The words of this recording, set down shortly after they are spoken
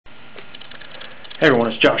Hey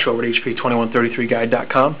everyone, it's Josh over at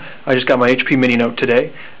HP2133guide.com. I just got my HP Mini Note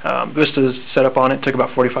today. Vista's set up on it. Took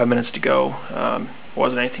about 45 minutes to go.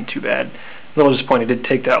 Wasn't anything too bad. A little disappointed it did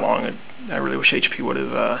take that long. I really wish HP would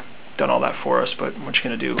have done all that for us, but what you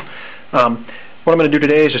going to do? What I'm going to do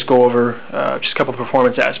today is just go over just a couple of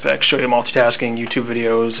performance aspects, show you multitasking, YouTube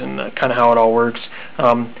videos, and kind of how it all works.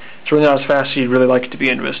 It's really not as fast as you'd really like it to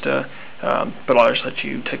be in Vista. But I'll just let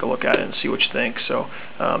you take a look at it and see what you think. So,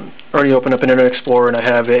 already opened up Internet Explorer and I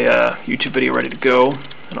have a YouTube video ready to go,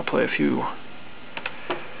 and I'll play a few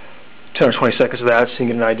 10 or 20 seconds of that so you can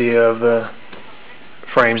get an idea of the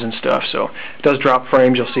frames and stuff. So, it does drop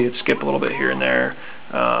frames. You'll see it skip a little bit here and there.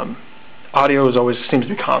 Audio is always seems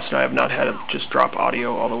to be constant. I have not had it just drop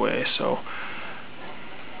audio all the way, so,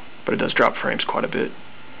 but it does drop frames quite a bit.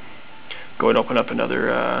 Go ahead and open up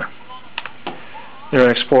another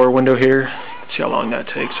Internet Explorer window here. See how long that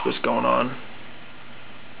takes with what's going on.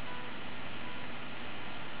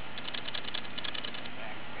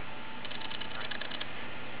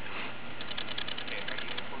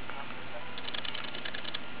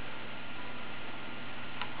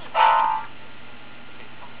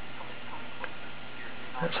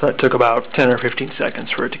 So that took about 10 or 15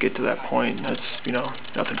 seconds for it to get to that point. That's, you know,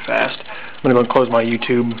 nothing fast. I'm going to go and close my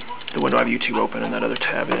YouTube, the window I have YouTube open and that other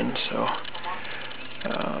tab in. So.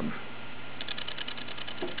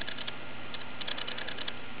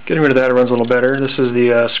 Getting rid of that, it runs a little better. This is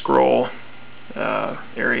the scroll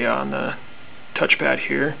area on the touchpad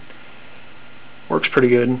here. Works pretty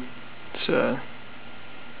good. It's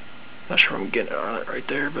not sure if I'm getting it on it right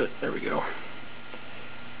there, but there we go.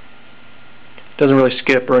 Doesn't really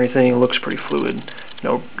skip or anything. It looks pretty fluid.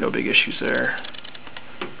 No big issues there.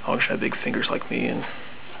 As long as you have big fingers like me and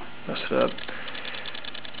mess it up.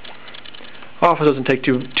 Office doesn't take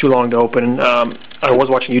too long to open. I was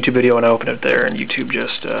watching a YouTube video and I opened it there, and YouTube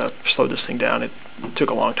just slowed this thing down. It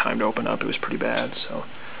took a long time to open up. It was pretty bad. So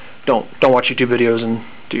don't watch YouTube videos and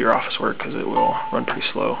do your office work because it will run pretty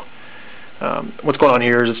slow. What's going on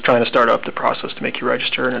here is it's trying to start up the process to make you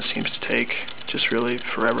register, and it seems to take just really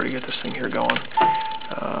forever to get this thing here going.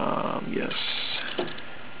 Yes.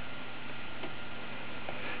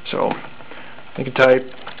 So you can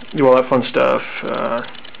type, do all that fun stuff.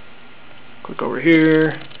 Click over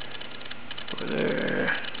here, over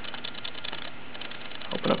there,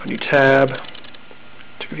 open up a new tab.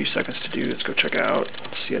 Took a few seconds to do. Let's go check out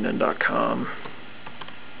CNN.com.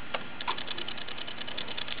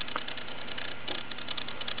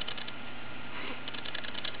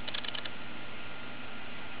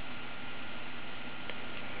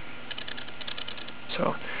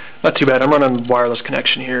 So, not too bad. I'm running wireless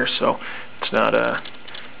connection here, so it's not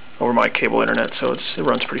over my cable internet, so it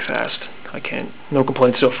runs pretty fast. No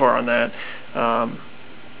complaints so far on that.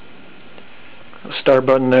 Start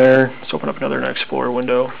button there. Let's open up another Internet Explorer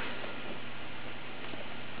window.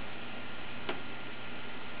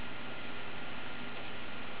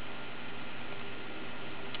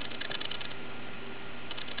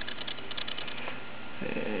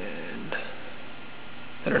 And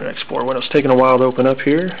Internet Explorer window's taking a while to open up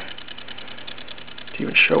here, to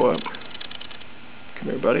even show up. Come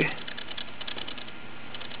here, buddy.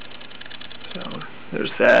 So there's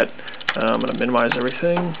that. I'm going to minimize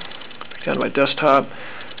everything. Back down to my desktop.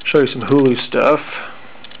 Show you some Hulu stuff.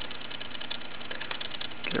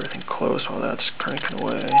 Get everything closed while that's cranking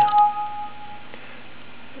away.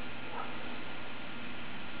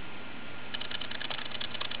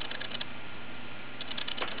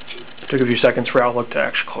 It took a few seconds for Outlook to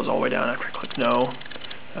actually close all the way down after I clicked no.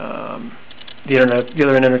 The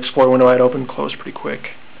other Internet Explorer window I had open closed pretty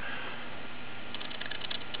quick.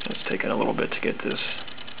 It's taken a little bit to get this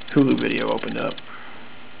Hulu video opened up.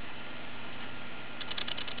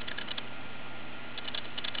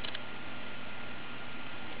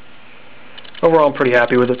 Overall, I'm pretty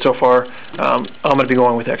happy with it so far. I'm going to be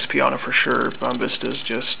going with XP on it for sure. Vista's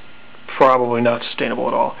just probably not sustainable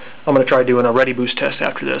at all. I'm going to try doing a Ready Boost test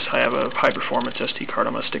after this. I have a high performance SD card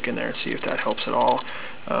I'm going to stick in there and see if that helps at all.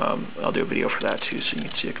 I'll do a video for that too so you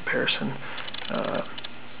can see a comparison.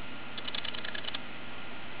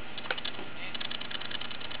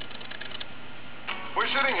 We're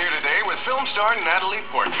sitting here today with film star Natalie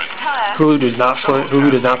Portman. Hulu does not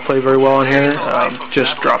play very well on here.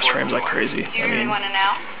 Just drops frames like crazy. I mean,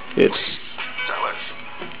 it's.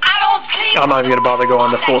 I'm not even gonna bother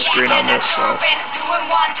going the full screen on this, so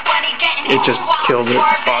it just kills it,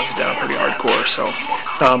 bogs it down pretty hardcore. So,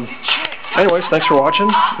 anyways, thanks for watching.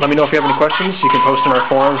 Let me know if you have any questions. You can post in our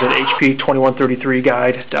forums at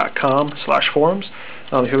HP2133guide.com/forums. If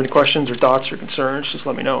you have any questions or thoughts or concerns, just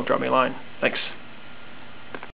let me know. Drop me a line. Thanks.